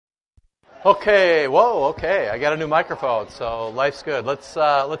Okay, whoa, okay. I got a new microphone, so life's good. Let's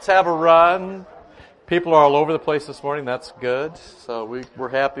have a run. People are all over the place this morning. That's good. So we're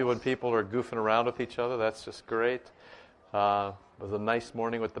happy when people are goofing around with each other. That's just great. It was a nice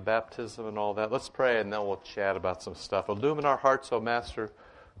morning with the baptism and all that. Let's pray, and then we'll chat about some stuff. Illumine our hearts, O Master,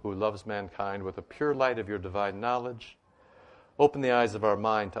 who loves mankind, with the pure light of your divine knowledge. Open the eyes of our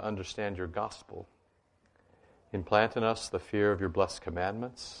mind to understand your gospel. Implant in us the fear of your blessed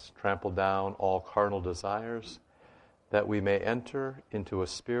commandments. Trample down all carnal desires, that we may enter into a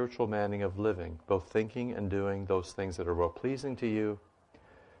spiritual manning of living, both thinking and doing those things that are well-pleasing to you.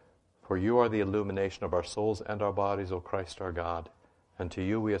 For you are the illumination of our souls and our bodies, O Christ our God. And to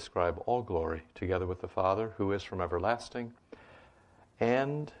you we ascribe all glory, together with the Father, who is from everlasting,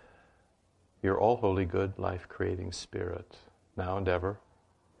 and your all-holy, good, life-creating Spirit, now and ever,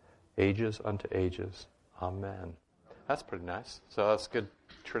 ages unto ages. Amen. That's pretty nice. So that's good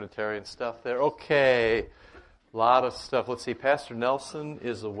Trinitarian stuff there. Okay. A lot of stuff. Let's see. Pastor Nelson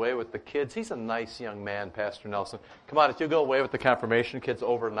is away with the kids. He's a nice young man, Pastor Nelson. Come on, if you go away with the confirmation kids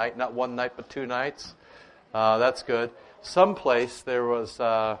overnight, not one night but 2 nights, that's good. Someplace there was,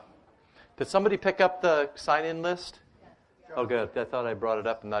 did somebody pick up the sign-in list? Oh, good. I thought I brought it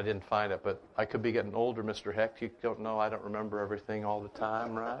up and I didn't find it, but I could be getting older, Mr. Heck. You don't know I don't remember everything all the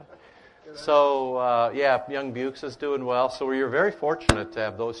time, right? So, young Bukes is doing well. So you're very fortunate to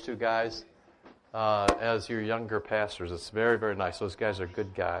have those 2 guys as your younger pastors. It's very, very nice. Those guys are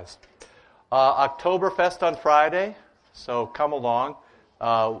good guys. Oktoberfest on Friday, so come along.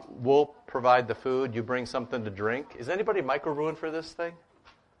 We'll provide the food. You bring something to drink. Is anybody micro-brewing for this thing?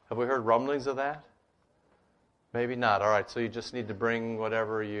 Have we heard rumblings of that? Maybe not. All right, so you just need to bring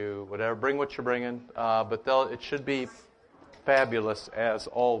whatever. Bring what you're bringing. But it should be fabulous as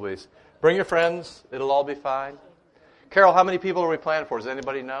always. Bring your friends. It'll all be fine. Carol, how many people are we planning for? Does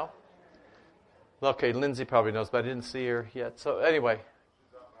anybody know? Okay, Lindsay probably knows, but I didn't see her yet. So anyway.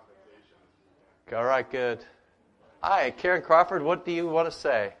 All right, good. Hi, Karen Crawford, what do you want to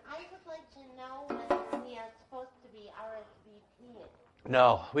say? I would like to know when we are supposed to be RSVPing.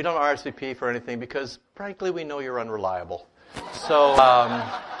 No, we don't RSVP for anything because, frankly, we know you're unreliable. So,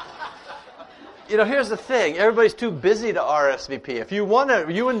 here's the thing. Everybody's too busy to RSVP. If you want to, are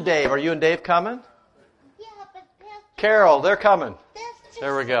you and Dave coming? Yeah, but Pastor, Carol, they're coming.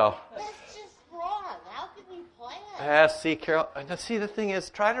 There we go. That's just wrong. How can we plan? See, Carol, the thing is,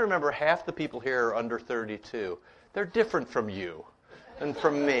 try to remember half the people here are under 32. They're different from you and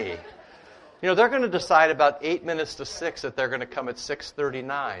from me. They're going to decide about 8 minutes to 6 that they're going to come at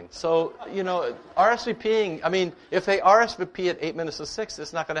 6:39. So, RSVPing, if they RSVP at 8 minutes to 6,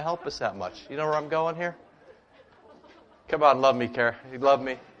 it's not going to help us that much. You know where I'm going here? Come on, love me, Karen. You love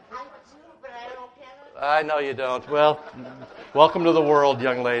me? I do, but I don't get it. I know you don't. Well, welcome to the world,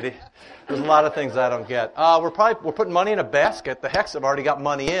 young lady. There's a lot of things I don't get. We're putting money in a basket. The Hecks have already got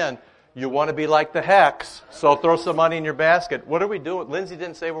money in. You want to be like the Hecks, so throw some money in your basket. What are we doing? Lindsay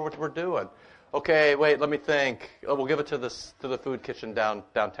didn't say what we're doing. Okay, wait, let me think. We'll give it to the food kitchen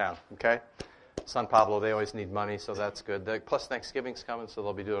downtown, okay? San Pablo, they always need money, so that's good. Plus Thanksgiving's coming, so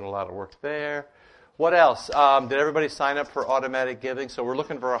they'll be doing a lot of work there. What else? Did everybody sign up for automatic giving? So we're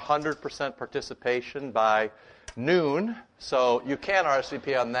looking for 100% participation by noon. So you can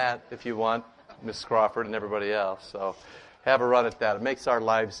RSVP on that if you want, Ms. Crawford and everybody else. So have a run at that. It makes our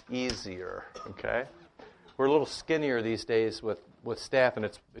lives easier, okay? We're a little skinnier these days with staff, and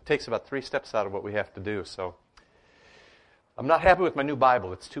it takes about 3 steps out of what we have to do. So I'm not happy with my new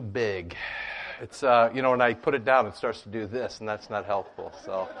Bible. It's too big. It's, when I put it down, it starts to do this, and that's not helpful.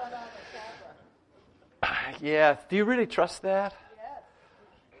 So, yeah. Do you really trust that?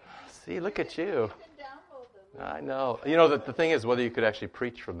 Yes. See, look at you. You can download them. I know. The thing is whether you could actually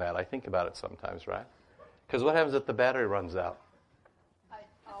preach from that. I think about it sometimes, right? Because what happens if the battery runs out? I'm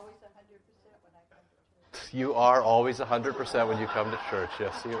always 100% when I come to church. You are always 100% when you come to church.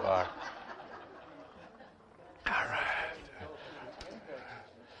 Yes, you are. All right.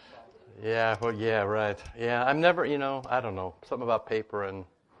 Yeah, well, yeah, right. Yeah, I'm never, I don't know. Something about paper and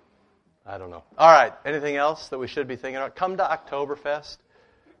I don't know. All right, anything else that we should be thinking about? Come to Oktoberfest,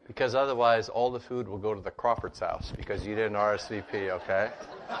 because otherwise all the food will go to the Crawford's house because you didn't RSVP, okay?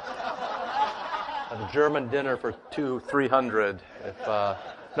 A German dinner for 200-300.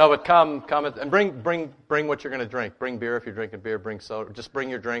 No, but come and bring what you're going to drink. Bring beer if you're drinking beer. Bring soda. Just bring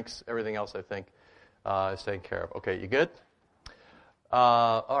your drinks. Everything else, I think, is taken care of. Okay, you good?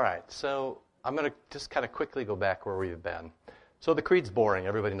 All right. So I'm going to just kind of quickly go back where we've been. So the creed's boring.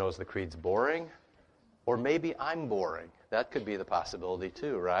 Everybody knows the creed's boring. Or maybe I'm boring. That could be the possibility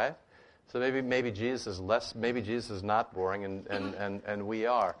too, right? So maybe Jesus is less, maybe Jesus is not boring, and we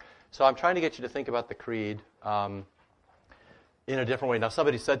are. So I'm trying to get you to think about the creed in a different way. Now,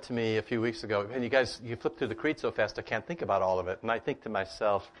 somebody said to me a few weeks ago, and you flip through the creed so fast, I can't think about all of it. And I think to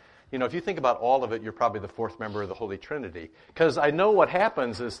myself, if you think about all of it, you're probably the fourth member of the Holy Trinity. Because I know what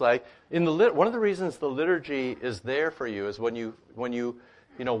happens is like, one of the reasons the liturgy is there for you is when you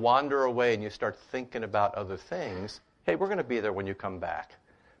wander away and you start thinking about other things, hey, we're going to be there when you come back.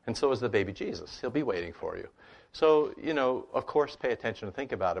 And so is the baby Jesus. He'll be waiting for you. So, of course, pay attention and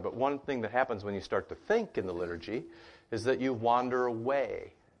think about it. But one thing that happens when you start to think in the liturgy is that you wander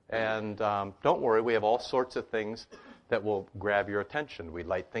away. And don't worry, we have all sorts of things that will grab your attention. We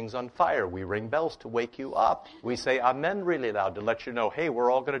light things on fire. We ring bells to wake you up. We say amen really loud to let you know, hey, we're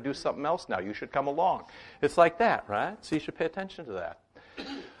all going to do something else now. You should come along. It's like that, right? So you should pay attention to that.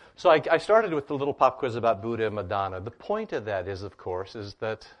 So I started with the little pop quiz about Buddha and Madonna. The point of that is, of course, is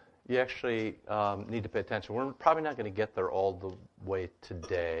that you actually need to pay attention. We're probably not going to get there all the way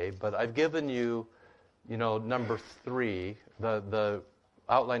today, but I've given you, number 3, the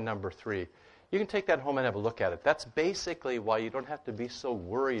outline number 3. You can take that home and have a look at it. That's basically why you don't have to be so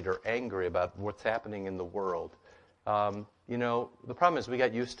worried or angry about what's happening in the world. The problem is we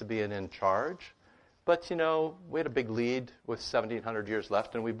got used to being in charge, but, we had a big lead with 1,700 years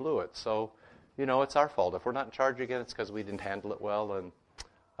left, and we blew it. So, it's our fault. If we're not in charge again, it's because we didn't handle it well, and,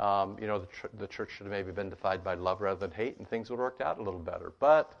 the church should have maybe been defined by love rather than hate, and things would have worked out a little better.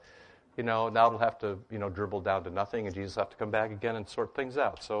 But, now it'll have to, dribble down to nothing, and Jesus will have to come back again and sort things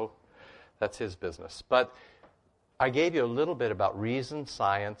out. So that's his business. But I gave you a little bit about reason,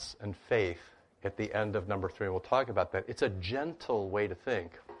 science, and faith at the end of number 3, and we'll talk about that. It's a gentle way to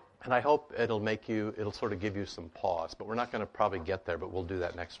think. And I hope it'll sort of give you some pause. But we're not going to probably get there, but we'll do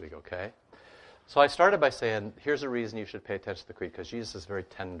that next week, okay? So I started by saying, here's a reason you should pay attention to the creed, because Jesus is very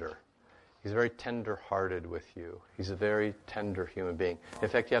tender. He's very tender-hearted with you. He's a very tender human being. In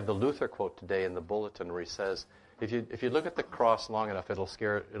fact, you have the Luther quote today in the bulletin where he says, if you look at the cross long enough, it'll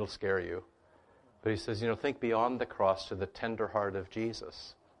scare you. But he says, think beyond the cross to the tender heart of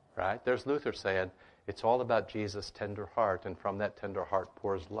Jesus, right? There's Luther saying, it's all about Jesus' tender heart, and from that tender heart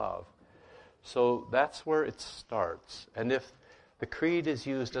pours love. So that's where it starts. And if the creed is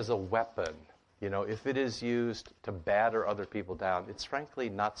used as a weapon, if it is used to batter other people down, it's frankly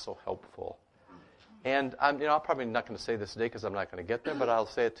not so helpful. And I'm probably not going to say this today because I'm not going to get there, but I'll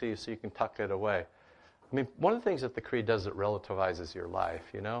say it to you so you can tuck it away. I mean, one of the things that the creed does, it relativizes your life,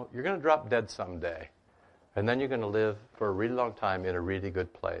 You're going to drop dead someday, and then you're going to live for a really long time in a really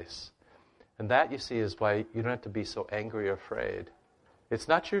good place. And that, you see, is why you don't have to be so angry or afraid. It's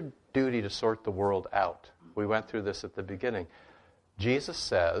not your duty to sort the world out. We went through this at the beginning. Jesus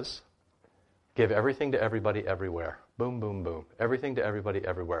says, give everything to everybody everywhere. Boom, boom, boom. Everything to everybody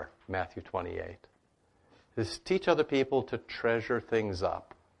everywhere. Matthew 28. This teach other people to treasure things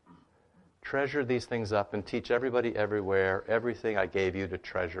up. Treasure these things up and teach everybody everywhere everything I gave you to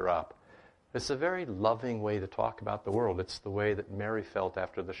treasure up. It's a very loving way to talk about the world. It's the way that Mary felt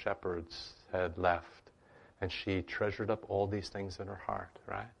after the shepherds had left, and she treasured up all these things in her heart,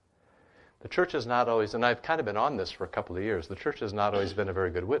 right? The church has not always, and I've kind of been on this for a couple of years, the church has not always been a very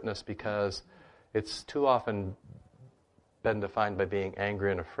good witness because it's too often been defined by being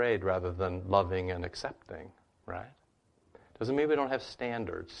angry and afraid rather than loving and accepting, right? Doesn't mean we don't have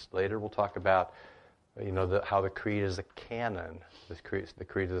standards. Later we'll talk about, how the creed is a canon. The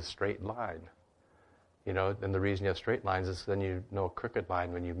creed is a straight line. And the reason you have straight lines is then you know a crooked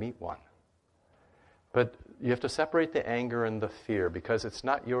line when you meet one. But you have to separate the anger and the fear because it's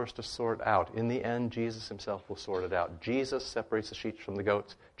not yours to sort out. In the end, Jesus himself will sort it out. Jesus separates the sheep from the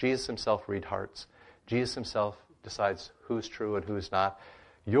goats. Jesus himself reads hearts. Jesus himself decides who's true and who's not.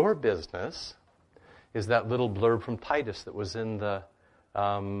 Your business is that little blurb from Titus that was in the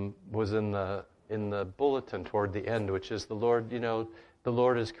bulletin toward the end, which is the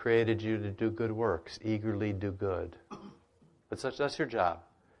Lord has created you to do good works. Eagerly do good. That's your job.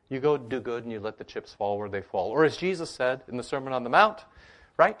 You go do good and you let the chips fall where they fall. Or as Jesus said in the Sermon on the Mount,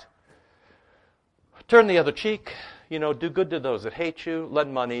 right? Turn the other cheek. Do good to those that hate you.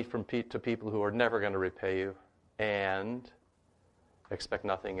 Lend money to people who are never going to repay you. And expect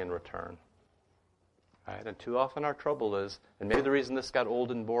nothing in return. Right? And too often our trouble is, and maybe the reason this got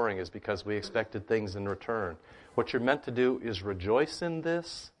old and boring is because we expected things in return. What you're meant to do is rejoice in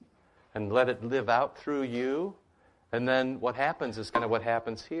this and let it live out through you. And then what happens is kind of what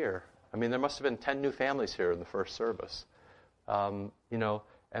happens here. I mean, there must have been 10 new families here in the first service. And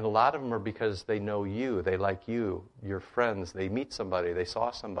a lot of them are because they know you, they like you, your friends, they meet somebody, they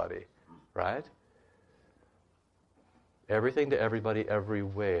saw somebody, right? everything to everybody,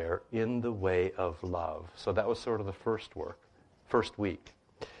 everywhere, in the way of love. So that was sort of the first week.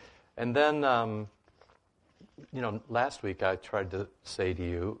 And then, last week I tried to say to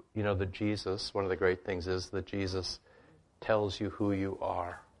you, that Jesus, one of the great things is that Jesus tells you who you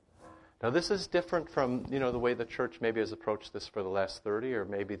are. Now, this is different from, the way the church maybe has approached this for the last 30 or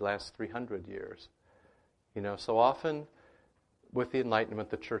maybe the last 300 years. So often with the Enlightenment,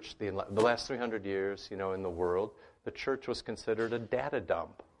 the church, the last 300 years, in the world, the church was considered a data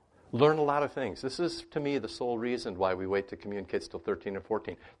dump. Learn a lot of things. This is, to me, the sole reason why we wait to commune kids till 13 or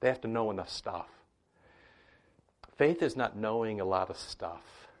 14. They have to know enough stuff. Faith is not knowing a lot of stuff,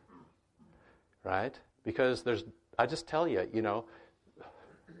 right? Because I just tell you,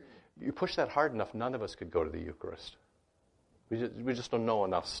 you push that hard enough, none of us could go to the Eucharist. We just don't know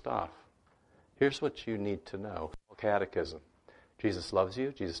enough stuff. Here's what you need to know. Catechism. Jesus loves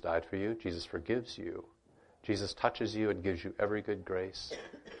you. Jesus died for you. Jesus forgives you. Jesus touches you and gives you every good grace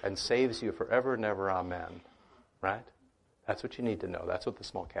and saves you forever and ever. Amen. Right? That's what you need to know. That's what the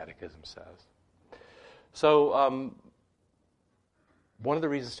small catechism says. So one of the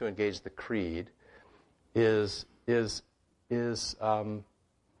reasons to engage the creed is that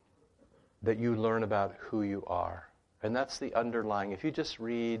you learn about who you are. And that's the underlying. If you just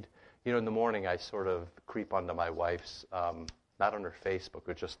read, in the morning I sort of creep onto my wife's, not on her Facebook,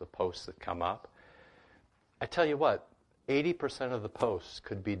 but just the posts that come up. I tell you what, 80% of the posts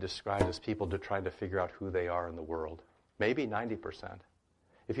could be described as people trying to figure out who they are in the world. Maybe 90%.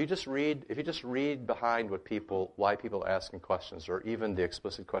 If you just read behind why people are asking questions, or even the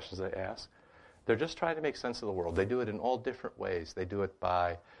explicit questions they ask, they're just trying to make sense of the world. They do it in all different ways. They do it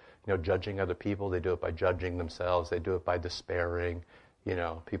by, judging other people. They do it by judging themselves. They do it by despairing.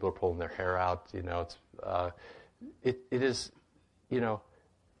 People are pulling their hair out. It is,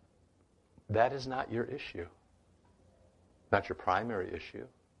 that is not your issue. Not your primary issue.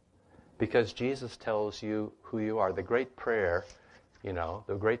 Because Jesus tells you who you are. The great prayer,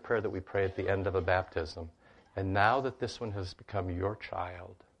 the great prayer that we pray at the end of a baptism. And now that this one has become your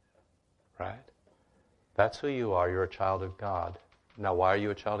child, right? That's who you are. You're a child of God. Now, why are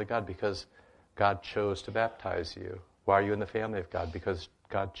you a child of God? Because God chose to baptize you. Why are you in the family of God? Because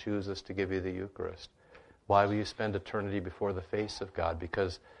God chooses to give you the Eucharist. Why will you spend eternity before the face of God?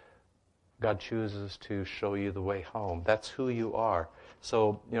 Because God chooses to show you the way home. That's who you are.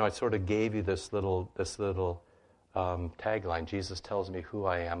 So, I sort of gave you this little tagline. Jesus tells me who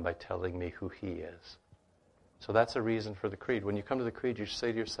I am by telling me who He is. So that's a reason for the creed. When you come to the creed, you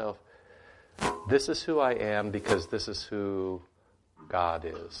say to yourself, this is who I am because this is who God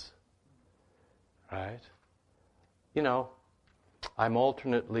is. Right? I'm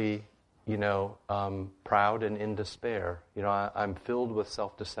alternately, proud and in despair. I'm filled with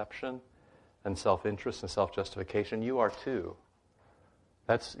self-deception and self-interest and self-justification. You are too.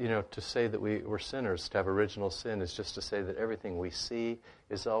 That's, to say that we're sinners, to have original sin, is just to say that everything we see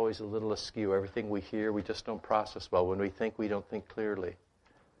is always a little askew. Everything we hear, we just don't process well. When we think, we don't think clearly.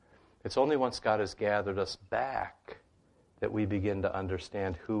 It's only once God has gathered us back that we begin to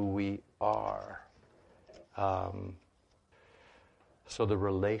understand who we are. So the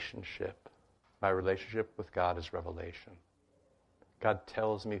my relationship with God is revelation. God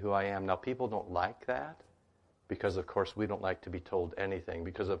tells me who I am. Now, people don't like that because, of course, we don't like to be told anything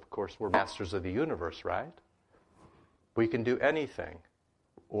because, of course, we're masters of the universe, right? We can do anything,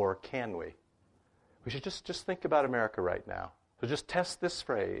 or can we? We should just think about America right now. So just test this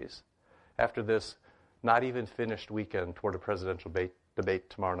phrase after this not even finished weekend toward a presidential debate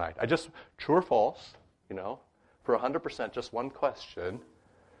tomorrow night. True or false, for 100%, just one question.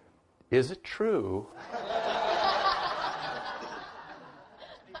 Is it true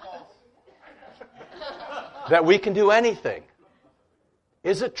that we can do anything?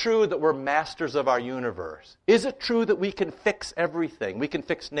 Is it true that we're masters of our universe? Is it true that we can fix everything? We can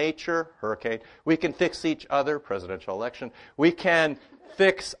fix nature, hurricane. We can fix each other, presidential election. We can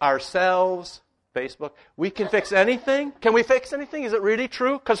fix ourselves, Facebook. We can fix anything? Can we fix anything? Is it really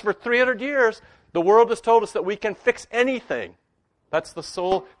true? Because for 300 years, the world has told us that we can fix anything. That's the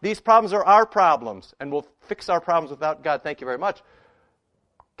soul. These problems are our problems, and we'll fix our problems without God. Thank you very much.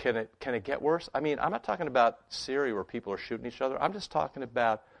 Can it get worse? I mean, I'm not talking about Syria where people are shooting each other. I'm just talking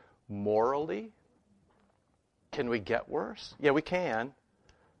about morally. Can we get worse? Yeah, we can.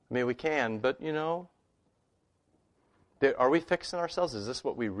 I mean, we can, but, are we fixing ourselves? Is this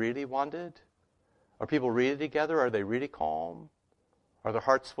what we really wanted? Are people really together? Are they really calm? Are their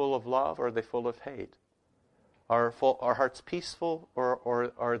hearts full of love, or are they full of hate? Are hearts peaceful,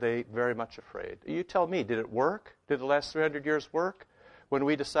 or are they very much afraid? You tell me, did it work? Did the last 300 years work? When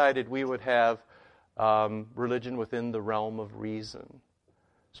we decided we would have religion within the realm of reason.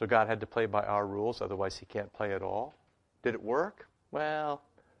 So God had to play by our rules, otherwise he can't play at all. Did it work? Well,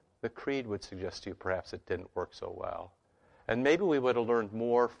 the creed would suggest to you perhaps it didn't work so well. And maybe we would have learned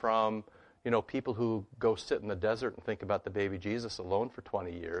more from, people who go sit in the desert and think about the baby Jesus alone for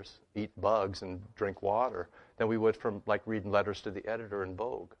 20 years, eat bugs and drink water, than we would from reading letters to the editor in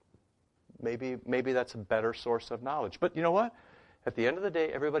Vogue. Maybe that's a better source of knowledge. But you know what? At the end of the day,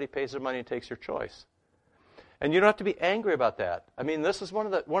 everybody pays their money and takes your choice. And you don't have to be angry about that. I mean, this is one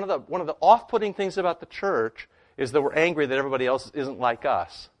of the off-putting things about the church is that we're angry that everybody else isn't like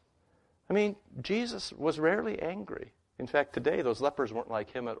us. I mean, Jesus was rarely angry. In fact, today those lepers weren't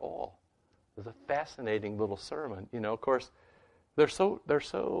like him at all. It was a fascinating little sermon. Of course, they're so.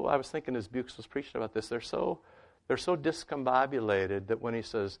 I was thinking as Bukes was preaching about this, they're so discombobulated that when he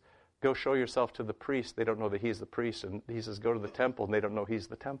says, "Go show yourself to the priest," they don't know that he's the priest, and he says, "Go to the temple," and they don't know he's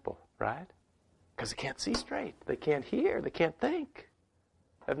the temple, right? Because they can't see straight. They can't hear. They can't think.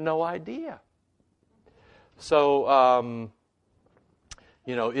 Have no idea. So,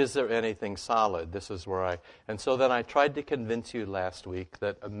 is there anything solid? This is where and so then I tried to convince you last week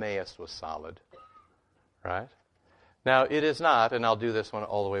that Emmaus was solid, right? Now, it is not, and I'll do this one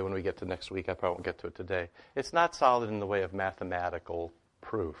all the way when we get to next week. I probably won't get to it today. It's not solid in the way of mathematical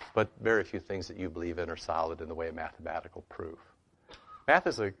proof, but very few things that you believe in are solid in the way of mathematical proof. Math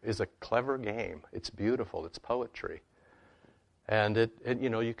is a clever game. It's beautiful. It's poetry. And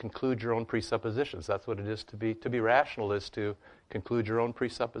you conclude your own presuppositions. That's what it is to be rational, is to conclude your own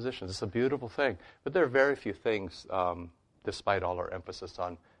presuppositions. It's a beautiful thing. But there are very few things, despite all our emphasis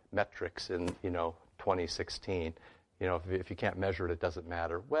on metrics in 2016. If you can't measure it, it doesn't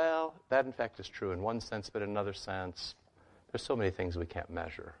matter. Well, that in fact is true in one sense, but in another sense, there's so many things we can't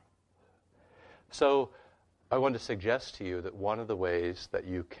measure. So I want to suggest to you that one of the ways that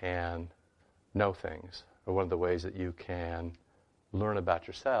you can know things, or one of the ways that you can learn about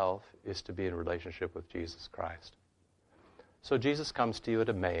yourself, is to be in relationship with Jesus Christ. So Jesus comes to you at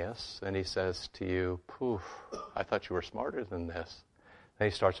Emmaus, and he says to you, "Poof, I thought you were smarter than this." Then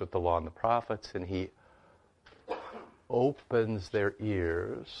he starts with the law and the prophets, and he opens their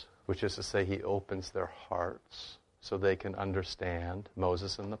ears, which is to say he opens their hearts so they can understand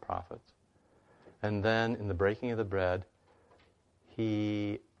Moses and the prophets. And then in the breaking of the bread,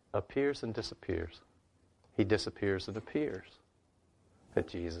 he appears and disappears. He disappears and appears. At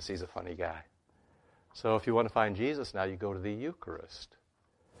Jesus, he's a funny guy. So if you want to find Jesus now, you go to the Eucharist.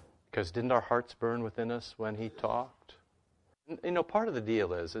 Because didn't our hearts burn within us when he talked? Part of the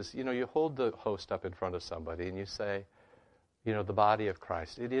deal is you hold the host up in front of somebody and you say, the body of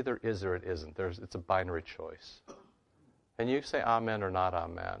Christ. It either is or it isn't. It's a binary choice. And you say amen or not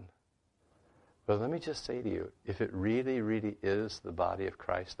amen. But let me just say to you, if it really, really is the body of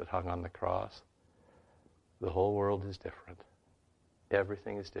Christ that hung on the cross, the whole world is different.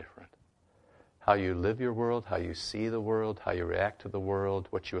 Everything is different. How you live your world, how you see the world, how you react to the world,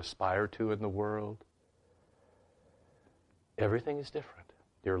 what you aspire to in the world. Everything is different.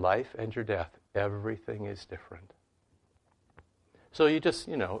 Your life and your death, everything is different. So you just,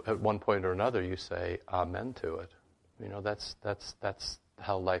 at one point or another, you say amen to it. That's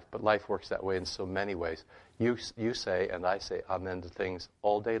how life works that way in so many ways. You say and I say amen to things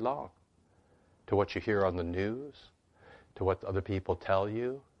all day long. To what you hear on the news, to what other people tell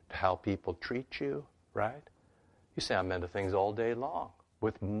you, to how people treat you, right? You say amen to things all day long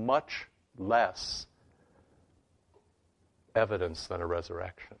with much less evidence than a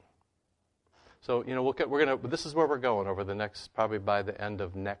resurrection. So, this is where we're going over the next, probably by the end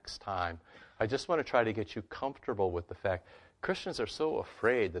of next time. I just want to try to get you comfortable with the fact Christians are so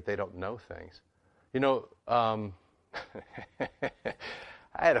afraid that they don't know things. I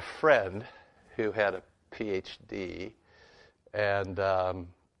had a friend who had a PhD, and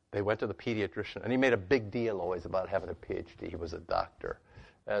they went to the pediatrician, and he made a big deal always about having a PhD. He was a doctor.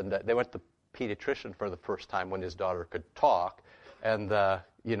 And they went to the pediatrician for the first time when his daughter could talk, and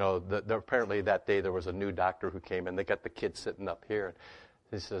apparently that day there was a new doctor who came in. They got the kid sitting up here, and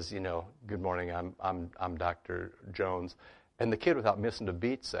he says, "Good morning, I'm Dr. Jones." And the kid, without missing a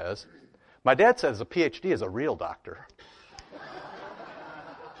beat, says, "My dad says a PhD is a real doctor."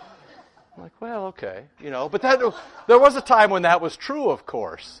 I'm like, well, okay, but there was a time when that was true, of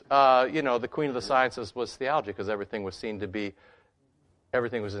course. The queen of the sciences was theology, because everything was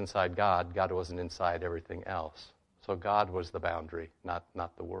inside God. God wasn't inside everything else. So God was the boundary,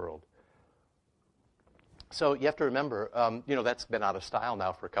 not the world. So you have to remember, that's been out of style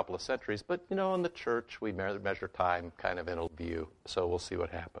now for a couple of centuries. But, in the church, we measure time kind of in a view. So we'll see what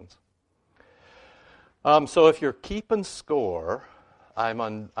happens. So if you're keeping score, I'm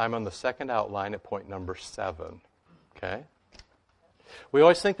on the second outline at point number 7. Okay? We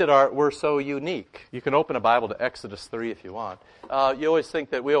always think that we're so unique. You can open a Bible to Exodus 3 if you want. We always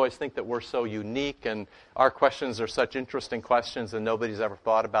think that we're so unique, and our questions are such interesting questions, and nobody's ever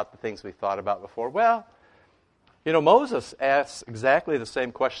thought about the things we thought about before. Well, Moses asks exactly the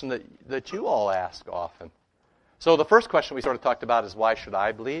same question that you all ask often. So the first question we sort of talked about is, why should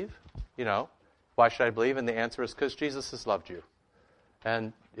I believe? Why should I believe? And the answer is because Jesus has loved you.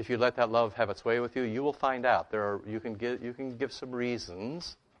 And if you let that love have its way with you, you will find out. You can give some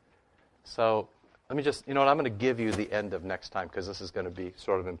reasons. So let me just, I'm going to give you the end of next time because this is going to be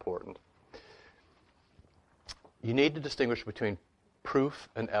sort of important. You need to distinguish between proof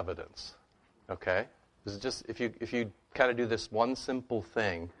and evidence. Okay? This is just if you kind of do this one simple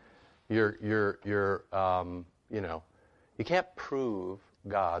thing, you can't prove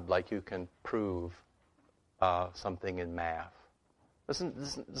God like you can prove something in math. This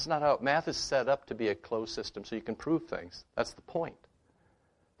is not how math is set up to be a closed system, so you can prove things. That's the point.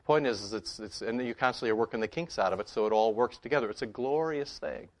 The point is it's and you constantly are working the kinks out of it, so it all works together. It's a glorious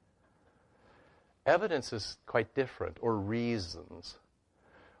thing. Evidence is quite different, or reasons.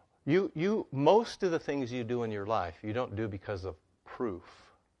 Most of the things you do in your life, you don't do because of proof,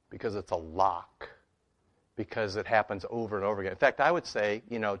 because it's a lock, because it happens over and over again. In fact, I would say,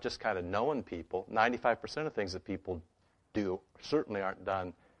 just kind of knowing people, 95% of things that people do certainly aren't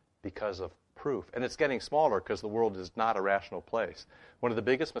done because of proof. And it's getting smaller because the world is not a rational place. One of the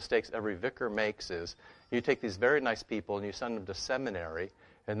biggest mistakes every vicar makes is you take these very nice people and you send them to seminary,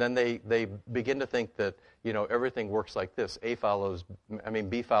 and then they begin to think that, everything works like this. B follows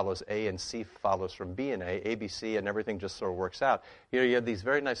A, and C follows from B and A, B, C, and everything just sort of works out. You have these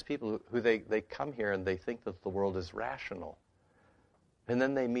very nice people who they come here and they think that the world is rational. And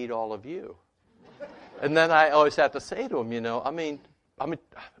then they meet all of you. And then I always have to say to them, no,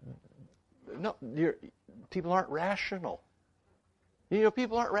 people aren't rational.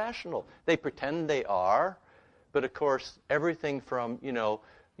 People aren't rational. They pretend they are, but of course, everything from videos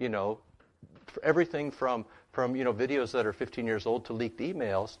that are 15 years old to leaked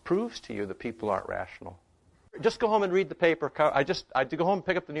emails proves to you that people aren't rational. Just go home and read the paper. I go home and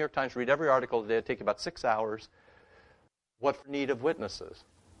pick up the New York Times, read every article today. It'd take about 6 hours. What for need of witnesses,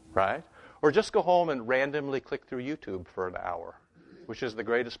 right? Or just go home and randomly click through YouTube for an hour, which is the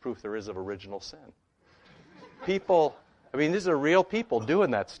greatest proof there is of original sin. People, these are real people doing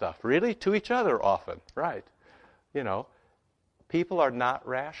that stuff, really, to each other often, right? People are not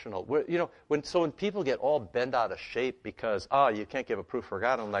rational. When people get all bent out of shape because, you can't give a proof for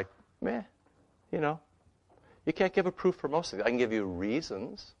God, I'm like, meh, you can't give a proof for most things. I can give you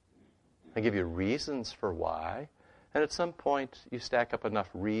reasons. I give you reasons for why. And at some point, you stack up enough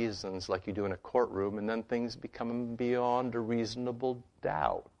reasons like you do in a courtroom, and then things become beyond a reasonable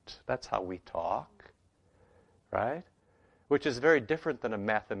doubt. That's how we talk, right? Which is very different than a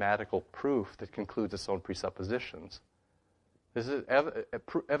mathematical proof that concludes its own presuppositions.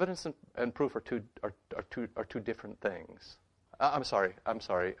 Evidence and proof are two different things. I'm sorry.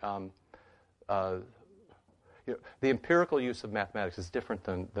 The empirical use of mathematics is different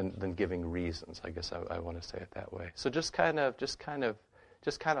than giving reasons. I guess I want to say it that way. So just kind of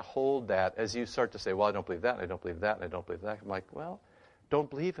hold that as you start to say, well, I don't believe that, and I don't believe that, and I don't believe that. I'm like, well, don't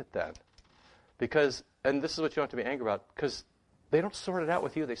believe it then. Because, and this is what you don't have to be angry about, because they don't sort it out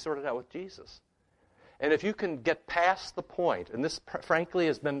with you, they sort it out with Jesus. And if you can get past the point, and this frankly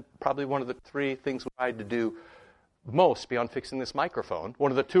has been probably one of the 3 things we tried to do most beyond fixing this microphone,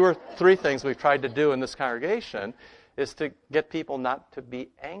 one of the 2 or 3 things we've tried to do in this congregation is to get people not to be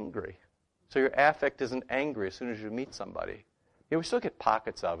angry. So your affect isn't angry as soon as you meet somebody. We still get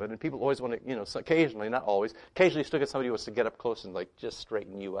pockets of it, and people always want to, occasionally, not always, occasionally you still get somebody who wants to get up close and just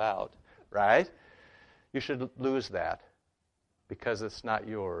straighten you out, right? You should lose that because it's not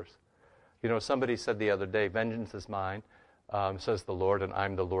yours. Somebody said the other day, vengeance is mine, says the Lord, and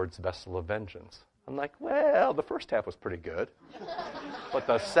I'm the Lord's vessel of vengeance. I'm like, well, the first half was pretty good. But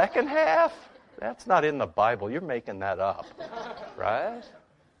the second half, that's not in the Bible. You're making that up, right?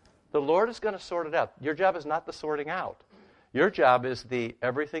 The Lord is going to sort it out. Your job is not the sorting out. Your job is the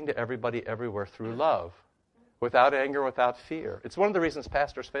everything to everybody everywhere through love, without anger, without fear. It's one of the reasons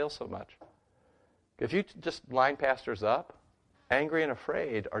pastors fail so much. If you just line pastors up, angry and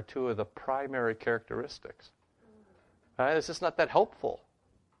afraid are 2 of the primary characteristics. Right? It's just not that helpful.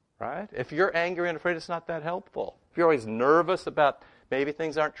 Right? If you're angry and afraid, it's not that helpful. If you're always nervous about maybe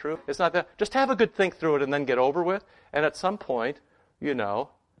things aren't true, it's not that. Just have a good think through it and then get over with. And at some point, you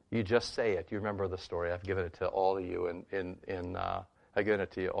just say it. You remember the story. I've given it to all of you I've given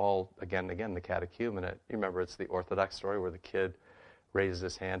it to you all again and again, the catechumenate. You remember it's the Orthodox story where the kid raises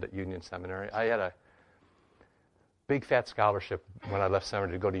his hand at Union Seminary. I had a big fat scholarship when I left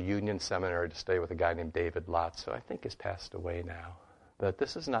seminary to go to Union Seminary to stay with a guy named David Lotz, who I think has passed away now. But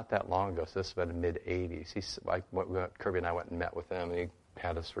this is not that long ago, so this was in the mid-'80s. Kirby and I went and met with him, and he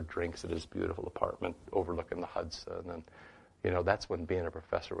had us for drinks at his beautiful apartment overlooking the Hudson. And, that's when being a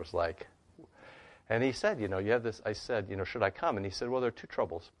professor was like. And he said, you have this. I said, should I come? And he said, well, there are two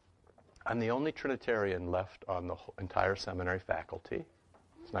troubles. I'm the only Trinitarian left on the entire seminary faculty.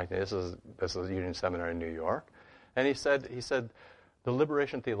 This is Union Seminary in New York. And he said, the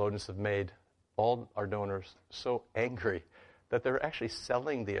liberation theologians have made all our donors so angry that they're actually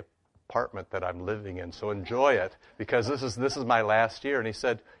selling the apartment that I'm living in. So enjoy it, because this is my last year. And he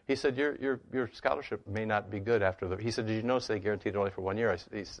said your scholarship may not be good after the. He said, did you notice they guaranteed it only for 1 year? I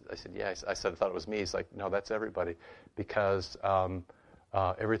said, yeah. I said, I thought it was me. He's like, no, that's everybody, because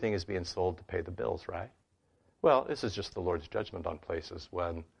everything is being sold to pay the bills, right? Well, this is just the Lord's judgment on places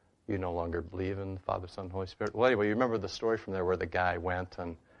when you no longer believe in the Father, Son, Holy Spirit. Well, anyway, you remember the story from there where the guy went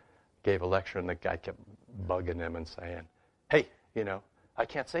and gave a lecture, and the guy kept bugging him and saying, hey, I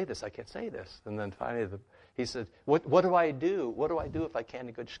can't say this. And then finally he said, what do I do? What do I do if I can't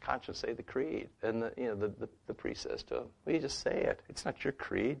in good conscience say the creed? And the priest says to him, well, you just say it. It's not your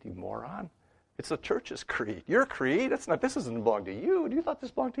creed, you moron. It's the church's creed. Your creed, this doesn't belong to you. You thought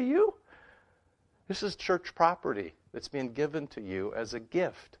this belonged to you? This is church property that's being given to you as a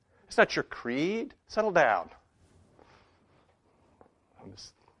gift. It's not your creed. Settle down. I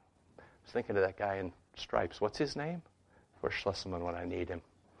was thinking of that guy in stripes. What's his name? Where's Schlesman when I need him?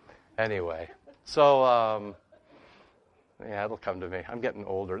 Anyway, so, it'll come to me. I'm getting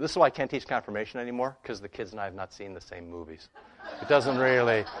older. This is why I can't teach confirmation anymore, because the kids and I have not seen the same movies. It doesn't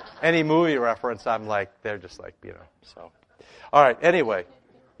really, any movie reference, I'm like, they're just like, so. All right, anyway.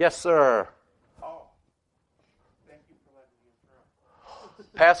 Yes, sir. Oh, thank you for letting me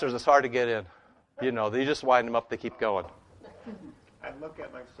through. Pastors, it's hard to get in. You just wind them up, they keep going. I look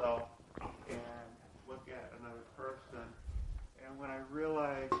at myself and look at another person, and when I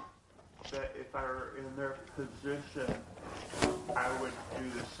realize that if I were in their position, I would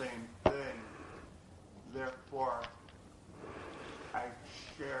do the same thing. Therefore, I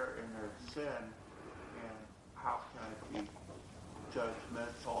share in their sin, and how can I be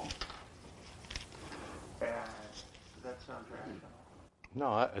judgmental? And that sounds rational.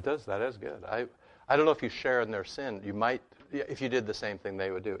 No, it does. That is good. I don't know if you share in their sin. You might, if you did the same thing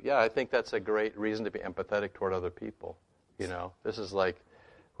they would do. Yeah, I think that's a great reason to be empathetic toward other people. This is like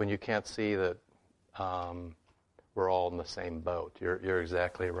when you can't see that we're all in the same boat. You're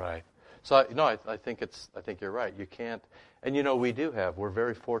exactly right. So I think you're right. You can't, and we're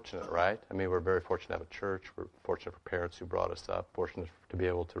very fortunate, right? I mean, we're very fortunate to have a church. We're fortunate for parents who brought us up. Fortunate to be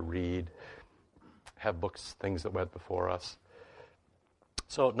able to read, have books, things that went before us.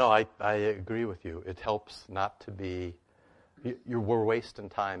 So no, I agree with you. It helps not to be. We're wasting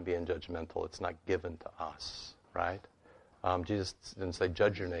time being judgmental. It's not given to us, right? Jesus didn't say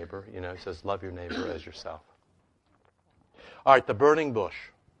judge your neighbor. He says love your neighbor as yourself. All right, the burning bush.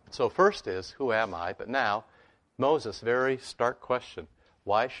 So first is, who am I? But now, Moses, very stark question.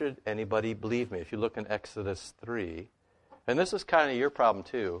 Why should anybody believe me? If you look in Exodus 3, and this is kind of your problem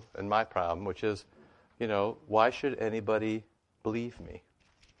too, and my problem, which is, why should anybody believe me?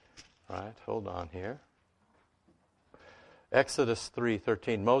 All right, hold on here. Exodus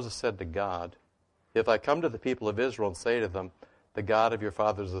 3:13, Moses said to God, if I come to the people of Israel and say to them, the God of your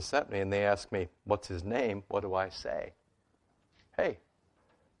fathers has sent me, and they ask me, what's his name? What do I say? Hey,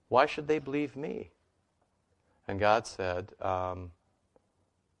 why should they believe me? And God said, I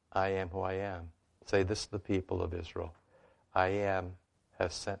am who I am. Say this to the people of Israel. I am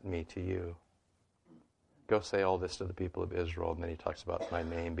has sent me to you. Go say all this to the people of Israel. And then he talks about my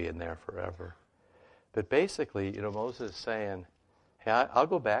name being there forever. But basically, Moses is saying, hey, I'll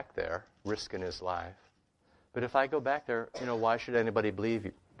go back there, risking his life. But if I go back there, why should anybody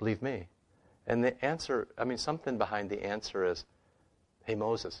believe me? And the answer, something behind the answer is, hey,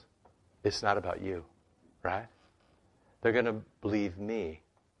 Moses, it's not about you, right? They're going to believe me,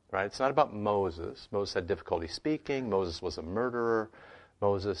 right? It's not about Moses. Moses had difficulty speaking. Moses was a murderer.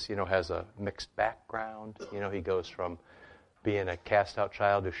 Moses, has a mixed background. He goes from being a cast-out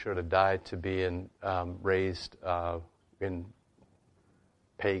child who should have died to being raised in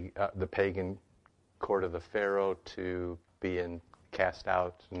the pagan court of the Pharaoh to being cast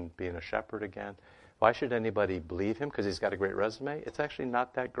out and being a shepherd again. Why should anybody believe him? Because he's got a great resume? It's actually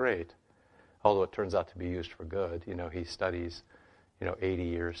not that great, although it turns out to be used for good. He studies, 80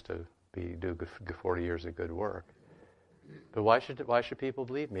 years to do 40 years of good work. But why should people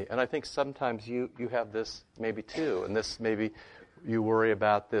believe me? And I think sometimes you have this maybe too, and this maybe you worry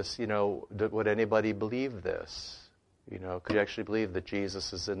about this, would anybody believe this? Could you actually believe that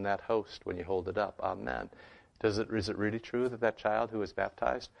Jesus is in that host when you hold it up? Amen. Is it really true that child who was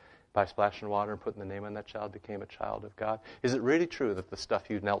baptized by splashing water and putting the name on that child became a child of God? Is it really true that the stuff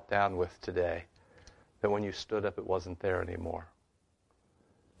you knelt down with today, that when you stood up it wasn't there anymore?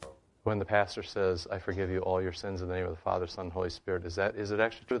 When the pastor says, I forgive you all your sins in the name of the Father, Son, and Holy Spirit, is it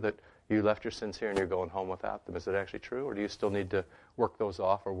actually true that you left your sins here and you're going home without them? Is it actually true? Or do you still need to work those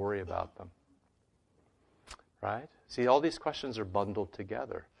off or worry about them? Right? See, all these questions are bundled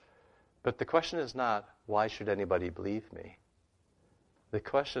together. But the question is not, why should anybody believe me? The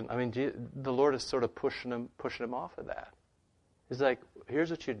question, the Lord is sort of pushing him off of that. He's like,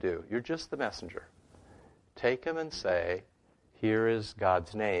 here's what you do. You're just the messenger. Take him and say, here is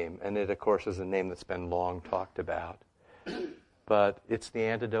God's name. And it, of course, is a name that's been long talked about. But it's the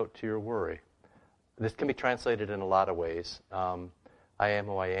antidote to your worry. This can be translated in a lot of ways. I am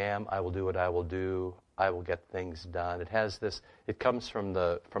who I am. I will do what I will do. I will get things done. It has this. It comes from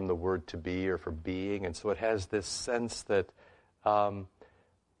the word to be or for being, and so it has this sense that the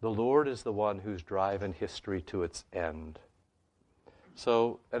Lord is the one who's driving history to its end.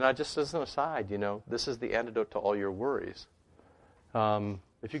 So, and I just as an aside, this is the antidote to all your worries.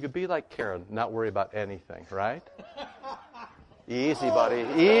 If you could be like Karen, not worry about anything, right? Easy, buddy.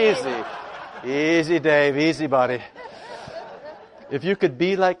 Easy. Easy, Dave. Easy, buddy. If you could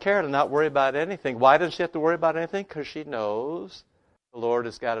be like Karen and not worry about anything, why doesn't she have to worry about anything? Because she knows the Lord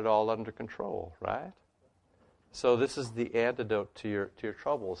has got it all under control, right? So this is the antidote to your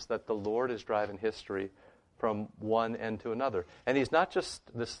troubles, that the Lord is driving history from one end to another. And he's not just,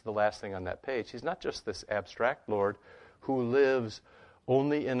 this is the last thing on that page, he's not just this abstract Lord who lives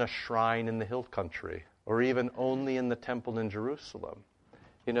only in a shrine in the hill country or even only in the temple in Jerusalem.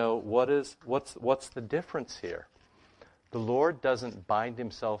 What's the difference here? The Lord doesn't bind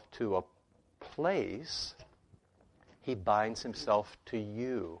himself to a place. He binds himself to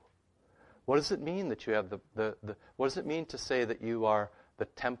you. What does it mean that you have what does it mean to say that you are the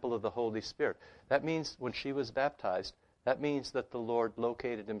temple of the Holy Spirit? That means when she was baptized, that means that the Lord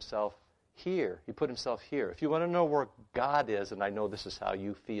located himself here. He put himself here. If you want to know where God is, and I know this is how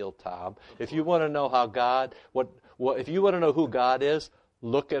you feel, Tom, if you want to know how God, if you want to know who God is,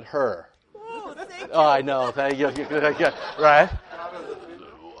 look at her. Oh, I know. Thank you. Right?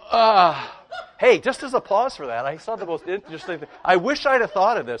 Hey, just as a pause for that, I saw the most interesting thing. I wish I'd have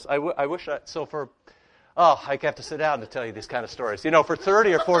thought of this. I have to sit down to tell you these kind of stories. For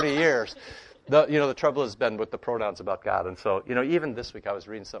 30 or 40 years, the trouble has been with the pronouns about God. And so, even this week I was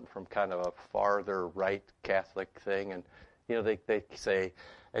reading something from kind of a farther right Catholic thing. And, they say,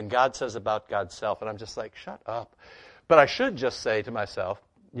 and God says about God's self. And I'm just like, shut up. But I should just say to myself,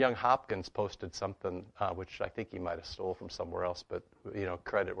 Young Hopkins posted something, which I think he might have stole from somewhere else, but,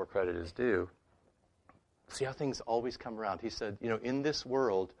 credit where credit is due. See how things always come around. He said, in this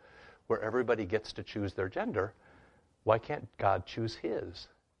world where everybody gets to choose their gender, why can't God choose his?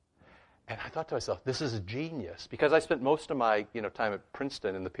 And I thought to myself, this is a genius, because I spent most of my, time at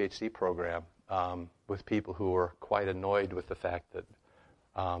Princeton in the PhD program with people who were quite annoyed with the fact that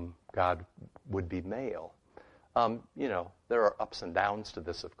God would be male. There are ups and downs to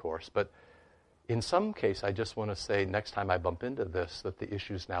this, of course, but in some case, I just want to say next time I bump into this, that the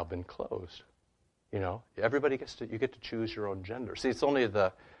issue's now been closed. Everybody you get to choose your own gender. See, it's only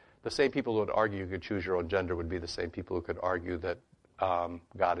the same people who would argue you could choose your own gender would be the same people who could argue that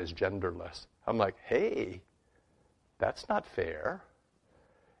God is genderless. I'm like, hey, that's not fair.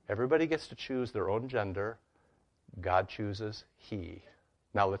 Everybody gets to choose their own gender. God chooses he.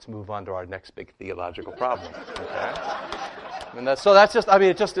 Now let's move on to our next big theological problem. Okay? And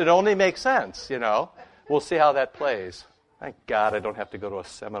it only makes sense, We'll see how that plays. Thank God I don't have to go to a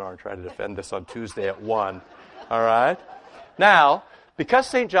seminar and try to defend this on Tuesday at 1. All right? Now, because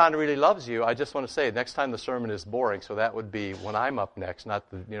St. John really loves you, I just want to say next time the sermon is boring, so that would be when I'm up next, not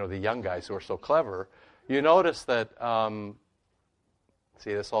the young guys who are so clever. You notice that,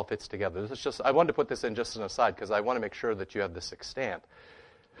 see, this all fits together. I wanted to put this in just as an aside because I want to make sure that you have this extant.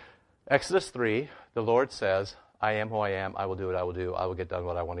 Exodus 3, the Lord says, I am who I am. I will do what I will do. I will get done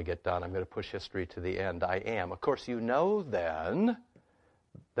what I want to get done. I'm going to push history to the end. I am. Of course, you know then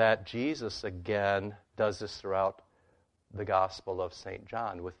that Jesus, again, does this throughout the Gospel of St.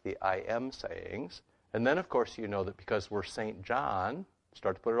 John with the I am sayings. And then, of course, you know that because we're St. John,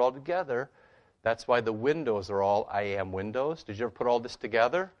 start to put it all together, that's why the windows are all I am windows. Did you ever put all this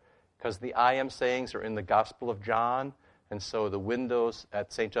together? Because the I am sayings are in the Gospel of John. And so the windows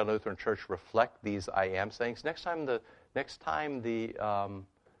at St. John Lutheran Church reflect these I am sayings. Next time the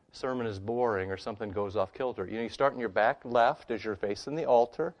sermon is boring or something goes off kilter. You start in your back left as you're facing the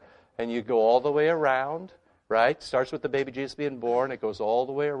altar, and you go all the way around, right? Starts with the baby Jesus being born. It goes all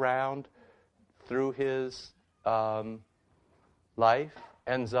the way around through his life,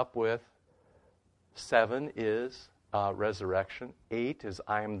 ends up with 7 is resurrection. 8 is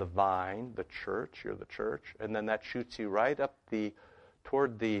I am the vine, the church. You're the church. And then that shoots you right up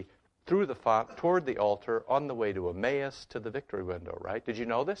toward the altar on the way to Emmaus to the victory window, right? Did you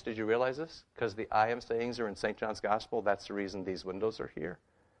know this? Did you realize this? Because the I am sayings are in St. John's Gospel. That's the reason these windows are here.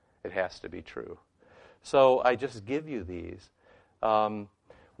 It has to be true. So I just give you these.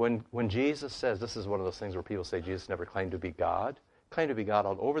 When Jesus says, this is one of those things where people say Jesus never claimed to be God. Claimed to be God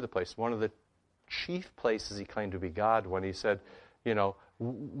all over the place. One of the chief places he claimed to be God when he said,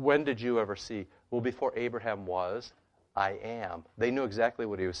 when did you ever see? Well, before Abraham was, I am. They knew exactly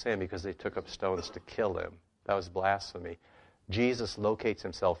what he was saying because they took up stones to kill him. That was blasphemy. Jesus locates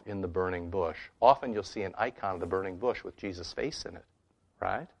himself in the burning bush. Often you'll see an icon of the burning bush with Jesus' face in it,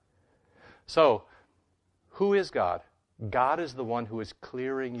 right? So, who is God? God is the one who is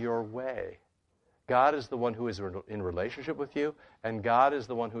clearing your way. God is the one who is in relationship with you, and God is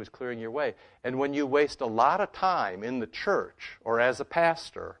the one who is clearing your way. And when you waste a lot of time in the church or as a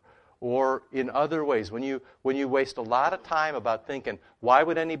pastor or in other ways, when you waste a lot of time about thinking, why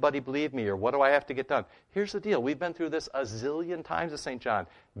would anybody believe me or what do I have to get done? Here's the deal. We've been through this a zillion times at St. John.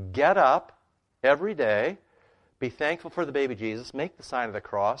 Get up every day, be thankful for the baby Jesus, make the sign of the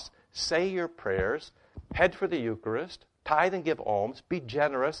cross, say your prayers, head for the Eucharist, tithe and give alms, be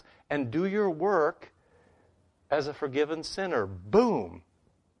generous, and do your work as a forgiven sinner. Boom!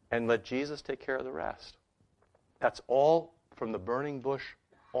 And let Jesus take care of the rest. That's all from the burning bush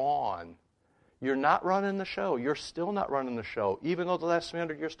on. You're not running the show. You're still not running the show. Even though the last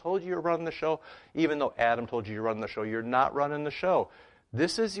 300 years told you you're running the show, even though Adam told you you're running the show, you're not running the show.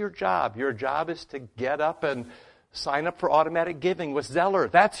 This is your job. Your job is to get up and sign up for automatic giving with Zeller.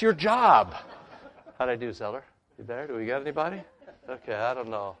 That's your job. How'd I do, Zeller? You there? Do we got anybody? Okay, I don't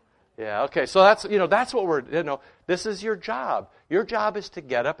know. Yeah, okay, so that's what this is your job. Your job is to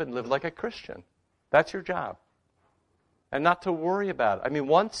get up and live like a Christian. That's your job. And not to worry about it. I mean,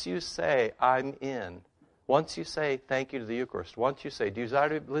 once you say, I'm in, once you say, thank you to the Eucharist, once you say, do you desire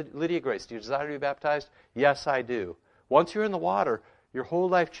to be, Lydia Grace, do you desire to be baptized? Yes, I do. Once you're in the water, your whole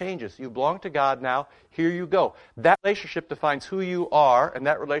life changes. You belong to God now. Here you go. That relationship defines who you are, and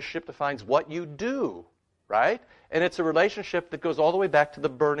that relationship defines what you do. Right? And it's a relationship that goes all the way back to the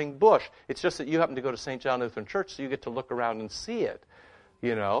burning bush. It's just that you happen to go to St. John Lutheran Church, so you get to look around and see it,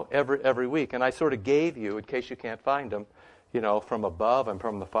 every week. And I sort of gave you, in case you can't find them, from above, I'm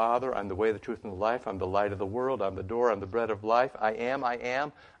from the Father, I'm the way, the truth, and the life, I'm the light of the world, I'm the door, I'm the bread of life, I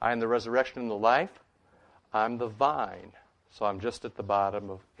am the resurrection and the life, I'm the vine. So I'm just at the bottom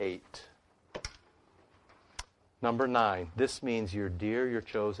of 8. Number 9, this means you're dear, you're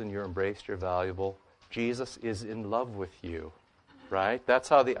chosen, you're embraced, you're valuable. Jesus is in love with you, right? That's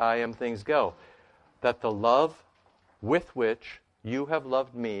how the I am things go. That the love with which you have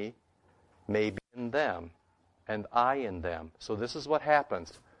loved me may be in them, and I in them. So this is what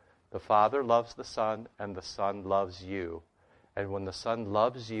happens. The Father loves the Son, and the Son loves you. And when the Son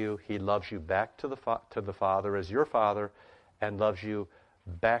loves you, He loves you back to the Father as your Father, and loves you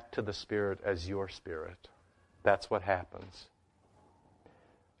back to the Spirit as your Spirit. That's what happens.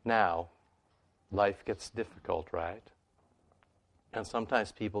 Now, life gets difficult, right? And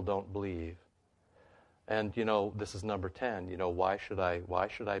sometimes people don't believe. And, this is number 10. Why should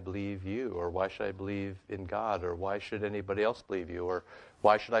I believe you? Or why should I believe in God? Or why should anybody else believe you? Or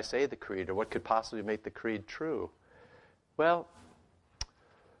why should I say the creed? Or what could possibly make the creed true? Well,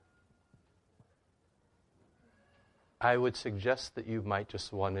 I would suggest that you might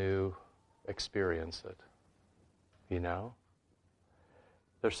just want to experience it.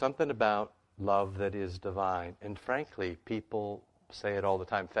 There's something about love that is divine. And frankly, people say it all the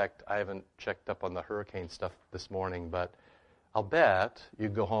time. In fact, I haven't checked up on the hurricane stuff this morning, but I'll bet you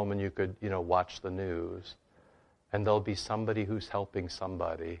go home and you could, watch the news, and there'll be somebody who's helping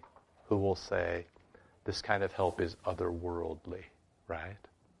somebody who will say, this kind of help is otherworldly, right?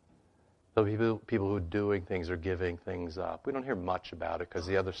 There'll be people who are doing things or giving things up. We don't hear much about it because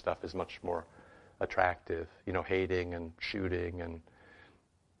the other stuff is much more attractive, hating and shooting and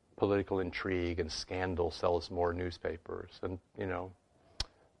political intrigue and scandal sells more newspapers. And,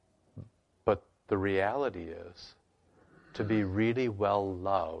 but the reality is to be really well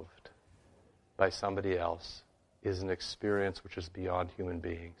loved by somebody else is an experience which is beyond human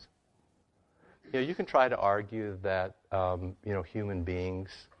beings. You can try to argue that, human beings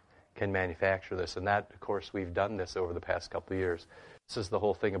can manufacture this. And that, of course, we've done this over the past couple of years. This is the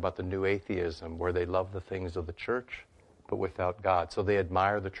whole thing about the new atheism, where they love the things of the church, but without God. So they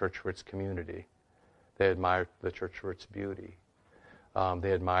admire the church for its community. They admire the church for its beauty.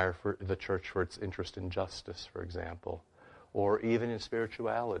 They admire the church for its interest in justice, for example, or even in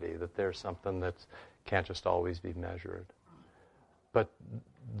spirituality, that there's something that can't just always be measured. But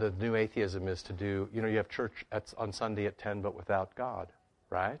the new atheism is to do, you have church on Sunday at 10, but without God,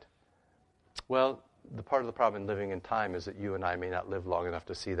 right? Well, the part of the problem in living in time is that you and I may not live long enough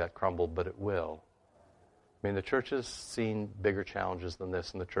to see that crumble, but it will. I mean, the church has seen bigger challenges than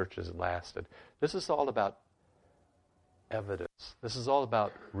this, and the church has lasted. This is all about evidence. This is all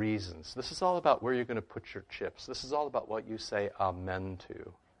about reasons. This is all about where you're going to put your chips. This is all about what you say amen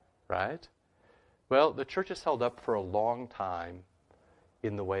to, right? Well, the church has held up for a long time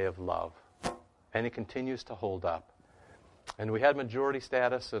in the way of love, and it continues to hold up. And we had majority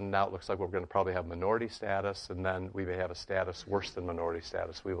status, and now it looks like we're going to probably have minority status, and then we may have a status worse than minority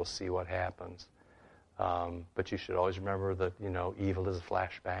status. We will see what happens. But you should always remember that, evil is a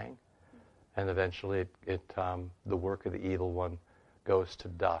flashbang, and eventually the work of the evil one goes to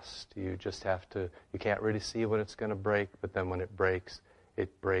dust. You just have to, you can't really see when it's going to break, but then when it breaks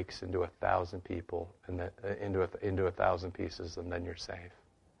into 1,000 people, and then into 1,000 pieces, and then you're safe.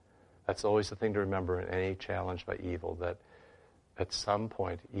 That's always the thing to remember in any challenge by evil, that at some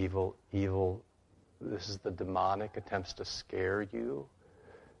point, evil, this is the demonic attempts to scare you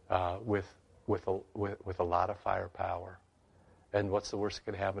with a lot of firepower. And what's the worst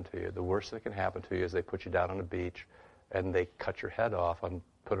that can happen to you? The worst that can happen to you is they put you down on a beach and they cut your head off and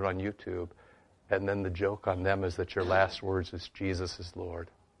put it on YouTube. And then the joke on them is that your last words is, Jesus is Lord.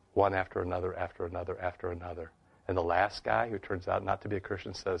 One after another, after another, after another. And the last guy, who turns out not to be a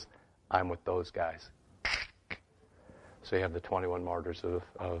Christian, says, I'm with those guys. So you have the 21 martyrs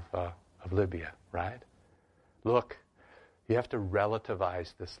of Libya, right? Look, you have to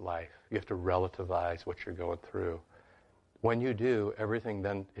relativize this life. You have to relativize what you're going through. When you do, everything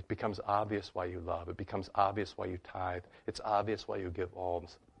then, it becomes obvious why you love. It becomes obvious why you tithe. It's obvious why you give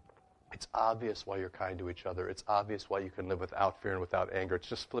alms. It's obvious why you're kind to each other. It's obvious why you can live without fear and without anger. It's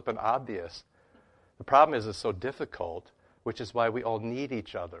just flippin' obvious. The problem is it's so difficult, which is why we all need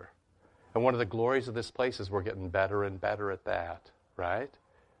each other. And one of the glories of this place is we're getting better and better at that, right?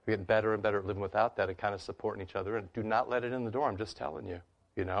 We're getting better and better at living without that and kind of supporting each other. And do not let it in the door. I'm just telling you,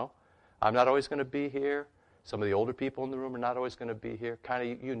 I'm not always going to be here. Some of the older people in the room are not always going to be here.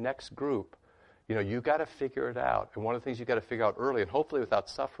 Kind of you next group, you got to figure it out. And one of the things you got to figure out early, and hopefully without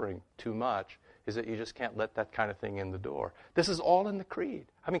suffering too much, is that you just can't let that kind of thing in the door. This is all in the creed.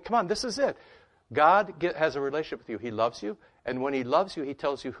 I mean, come on, this is it. God has a relationship with you. He loves you. And when he loves you, he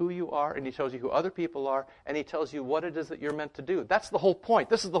tells you who you are, and he tells you who other people are, and he tells you what it is that you're meant to do. That's the whole point.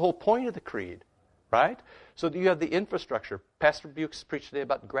 This is the whole point of the creed, right? So you have the infrastructure. Pastor Bukes preached today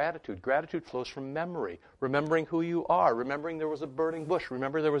about gratitude. Gratitude flows from memory, remembering who you are, remembering there was a burning bush,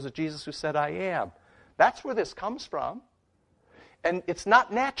 remember there was a Jesus who said, I am. That's where this comes from. And it's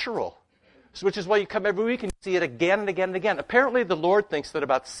not natural, which is why you come every week and you see it again and again and again. Apparently the Lord thinks that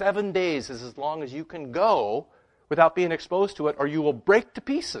about 7 days is as long as you can go without being exposed to it, or you will break to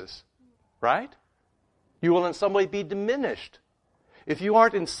pieces, right? You will in some way be diminished. If you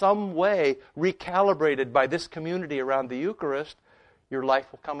aren't in some way recalibrated by this community around the Eucharist, your life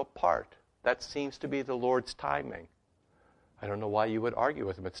will come apart. That seems to be the Lord's timing. I don't know why you would argue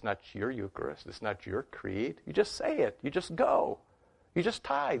with him. It's not your Eucharist. It's not your creed. You just say it. You just go. You just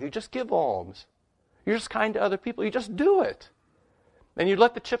tithe. You just give alms. You're just kind to other people. You just do it. And you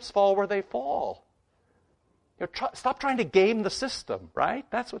let the chips fall where they fall. Stop trying to game the system, right?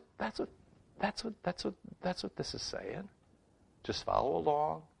 That's what this is saying. Just follow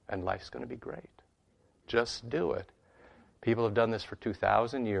along, and life's going to be great. Just do it. People have done this for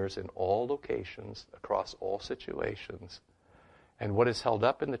 2,000 years in all locations, across all situations. And what is held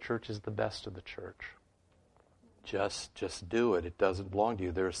up in the church is the best of the church. Just do it. It doesn't belong to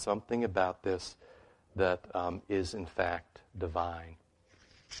you. There is something about this that is, in fact, divine.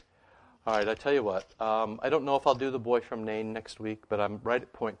 All right, I tell you what. I don't know if I'll do the boy from Nain next week, but I'm right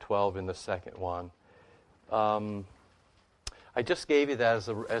at point 12 in the second one. I just gave you that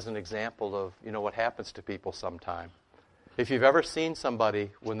as an example of what happens to people sometime. If you've ever seen somebody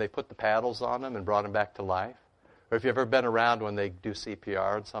when they put the paddles on them and brought them back to life, or if you've ever been around when they do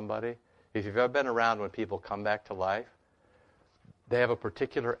CPR on somebody, if you've ever been around when people come back to life, they have a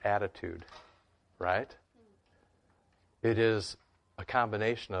particular attitude, right? It is a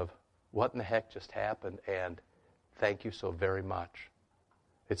combination of what in the heck just happened and thank you so very much.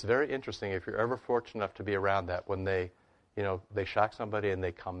 It's very interesting if you're ever fortunate enough to be around that when they shock somebody and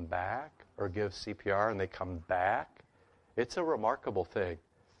they come back, or give CPR and they come back, It's a remarkable thing.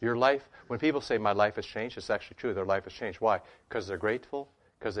 Your life, when people say my life has changed, it's actually true. Their life has changed. Why? Because they're grateful,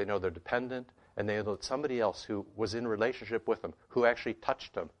 because they know they're dependent, and they know that somebody else who was in relationship with them, who actually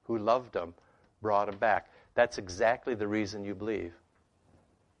touched them, who loved them, brought them back. That's exactly the reason you believe.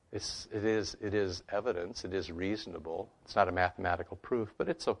 It is evidence. It is reasonable. It's not a mathematical proof, but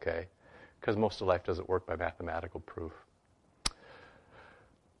it's okay, because most of life doesn't work by mathematical proof.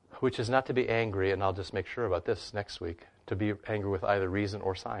 Which is not to be angry, and I'll just make sure about this next week, to be angry with either reason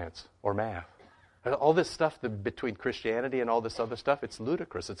or science or math. All this stuff between Christianity and all this other stuff, it's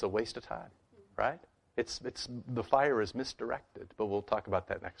ludicrous. It's a waste of time, right? It's the fire is misdirected, but we'll talk about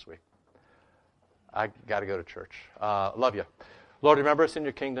that next week. I got to go to church. Love you. Lord, remember us in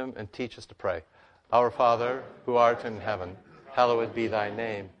your kingdom and teach us to pray. Our Father, who art in heaven, hallowed be thy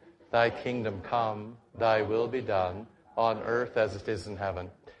name. Thy kingdom come, thy will be done, on earth as it is in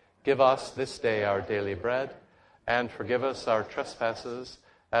heaven. Give us this day our daily bread, and forgive us our trespasses,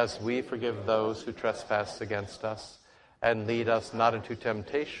 as we forgive those who trespass against us. And lead us not into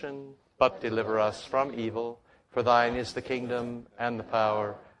temptation, but deliver us from evil. For thine is the kingdom, and the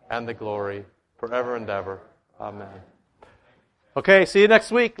power, and the glory, forever and ever. Amen. Okay, see you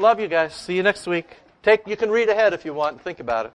next week. Love you guys. See you next week. You can read ahead if you want. Think about it.